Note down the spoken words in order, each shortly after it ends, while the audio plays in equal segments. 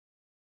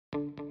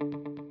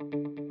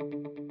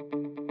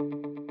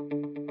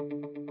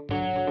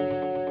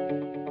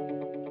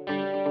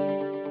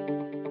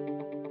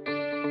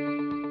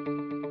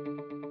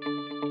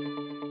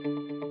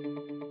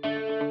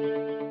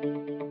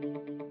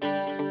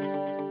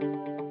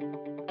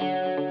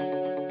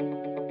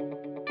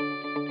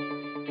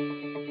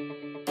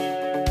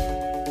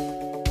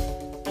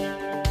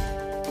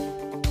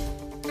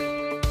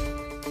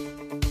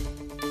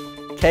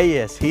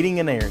KS Heating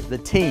and Air, the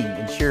team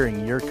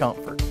ensuring your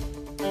comfort.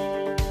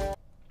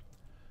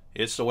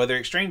 It's the Weather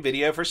Xtreme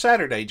video for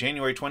Saturday,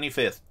 January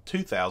 25th,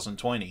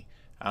 2020.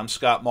 I'm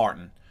Scott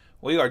Martin.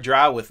 We are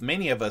dry with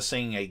many of us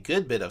seeing a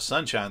good bit of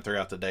sunshine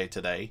throughout the day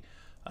today.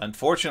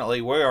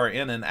 Unfortunately, we are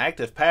in an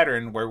active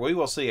pattern where we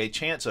will see a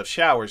chance of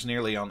showers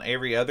nearly on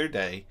every other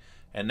day,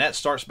 and that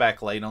starts back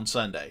late on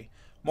Sunday.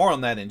 More on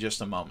that in just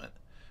a moment.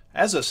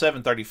 As of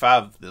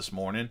 7:35 this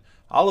morning,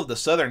 all of the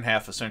southern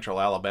half of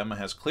central Alabama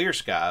has clear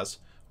skies,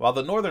 while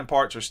the northern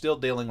parts are still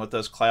dealing with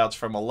those clouds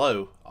from a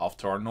low off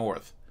to our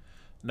north.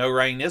 No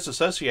rain is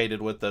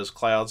associated with those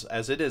clouds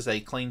as it is a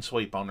clean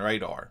sweep on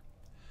radar.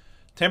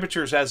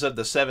 Temperatures as of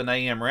the 7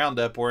 a.m.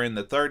 roundup were in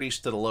the 30s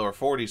to the lower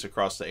 40s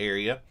across the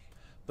area.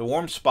 The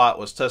warm spot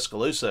was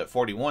Tuscaloosa at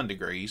 41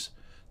 degrees.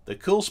 The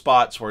cool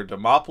spots were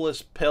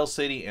Demopolis, Pell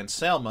City, and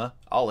Selma,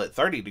 all at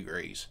 30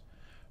 degrees.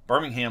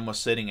 Birmingham was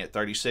sitting at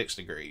 36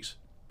 degrees.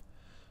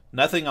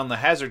 Nothing on the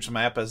hazards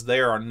map as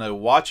there are no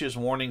watches,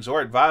 warnings,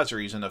 or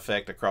advisories in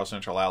effect across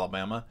central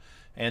Alabama,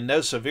 and no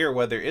severe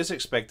weather is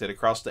expected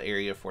across the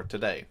area for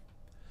today.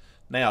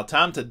 Now,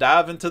 time to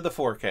dive into the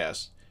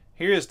forecast.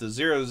 Here is the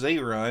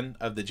 0Z run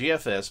of the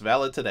GFS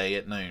valid today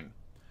at noon.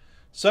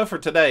 So for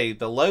today,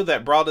 the low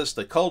that brought us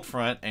the cold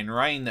front and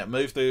rain that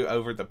moved through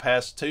over the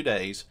past 2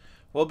 days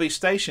will be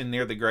stationed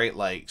near the Great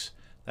Lakes.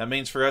 That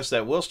means for us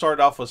that we'll start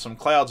off with some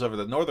clouds over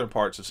the northern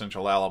parts of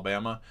central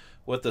Alabama,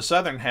 with the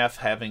southern half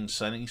having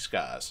sunny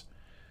skies.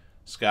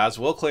 Skies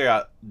will clear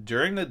out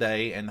during the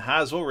day and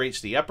highs will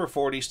reach the upper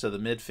 40s to the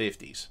mid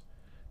 50s.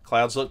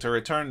 Clouds look to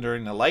return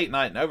during the late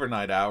night and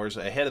overnight hours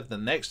ahead of the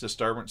next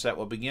disturbance that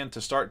will begin to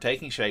start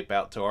taking shape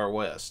out to our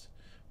west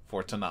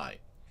for tonight.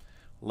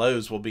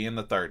 Lows will be in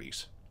the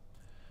 30s.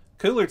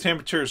 Cooler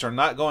temperatures are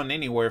not going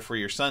anywhere for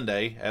your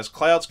Sunday as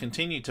clouds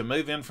continue to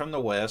move in from the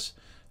west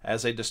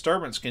as a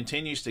disturbance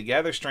continues to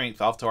gather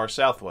strength off to our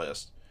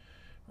southwest.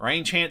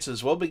 Rain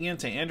chances will begin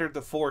to enter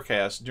the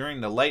forecast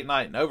during the late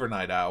night and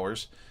overnight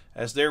hours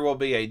as there will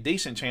be a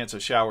decent chance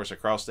of showers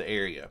across the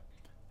area.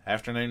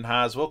 Afternoon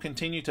highs will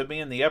continue to be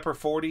in the upper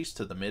 40s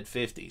to the mid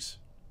 50s.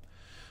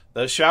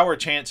 Those shower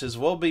chances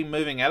will be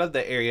moving out of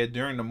the area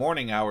during the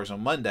morning hours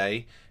on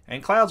Monday,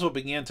 and clouds will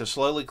begin to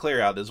slowly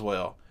clear out as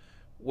well.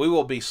 We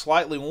will be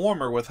slightly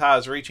warmer with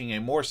highs reaching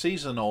a more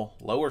seasonal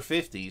lower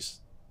 50s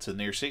to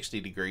near 60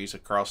 degrees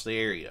across the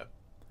area.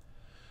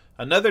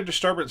 Another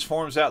disturbance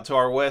forms out to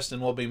our west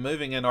and will be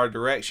moving in our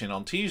direction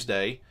on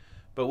Tuesday,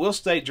 but will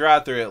stay dry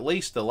through at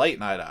least the late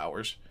night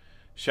hours.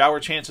 Shower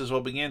chances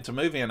will begin to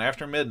move in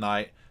after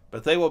midnight,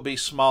 but they will be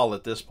small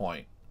at this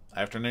point.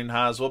 Afternoon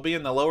highs will be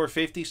in the lower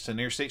 50s to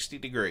near 60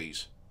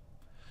 degrees.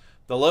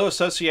 The low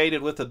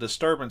associated with the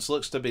disturbance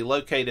looks to be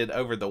located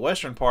over the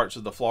western parts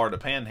of the Florida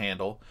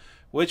Panhandle,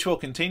 which will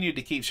continue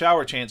to keep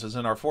shower chances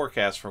in our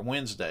forecast for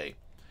Wednesday.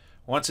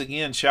 Once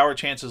again, shower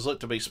chances look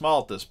to be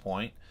small at this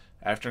point.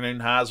 Afternoon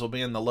highs will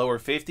be in the lower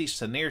 50s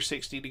to near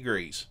 60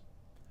 degrees.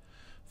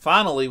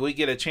 Finally, we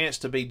get a chance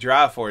to be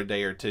dry for a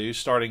day or two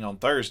starting on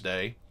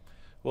Thursday.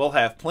 We'll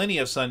have plenty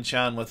of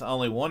sunshine with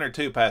only 1 or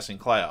 2 passing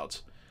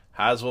clouds.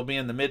 Highs will be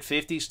in the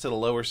mid-50s to the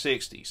lower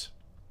 60s.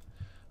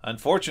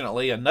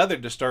 Unfortunately, another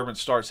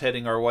disturbance starts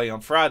heading our way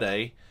on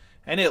Friday,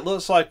 and it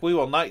looks like we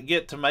will not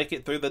get to make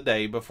it through the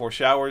day before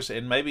showers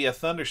and maybe a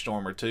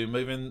thunderstorm or two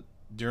move in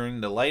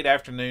during the late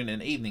afternoon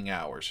and evening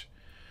hours.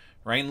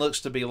 Rain looks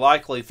to be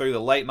likely through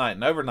the late night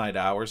and overnight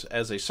hours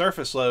as a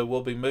surface low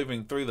will be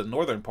moving through the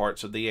northern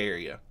parts of the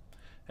area.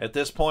 At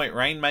this point,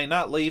 rain may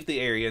not leave the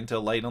area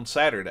until late on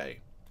Saturday.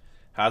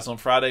 Highs on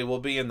Friday will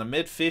be in the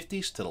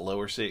mid-50s to the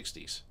lower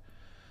 60s.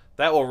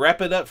 That will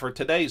wrap it up for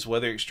today's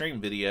Weather Xtreme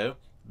video.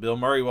 Bill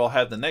Murray will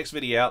have the next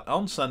video out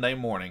on Sunday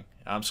morning.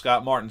 I'm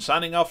Scott Martin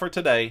signing off for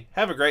today.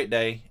 Have a great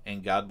day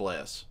and God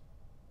bless.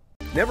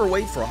 Never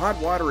wait for hot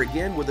water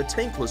again with a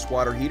tankless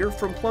water heater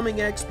from Plumbing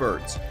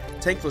Experts.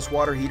 Tankless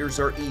water heaters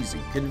are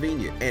easy,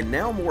 convenient, and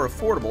now more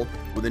affordable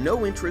with a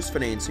no-interest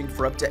financing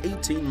for up to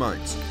 18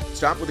 months.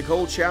 Stop with the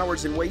cold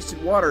showers and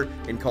wasted water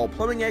and call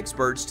Plumbing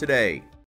Experts today.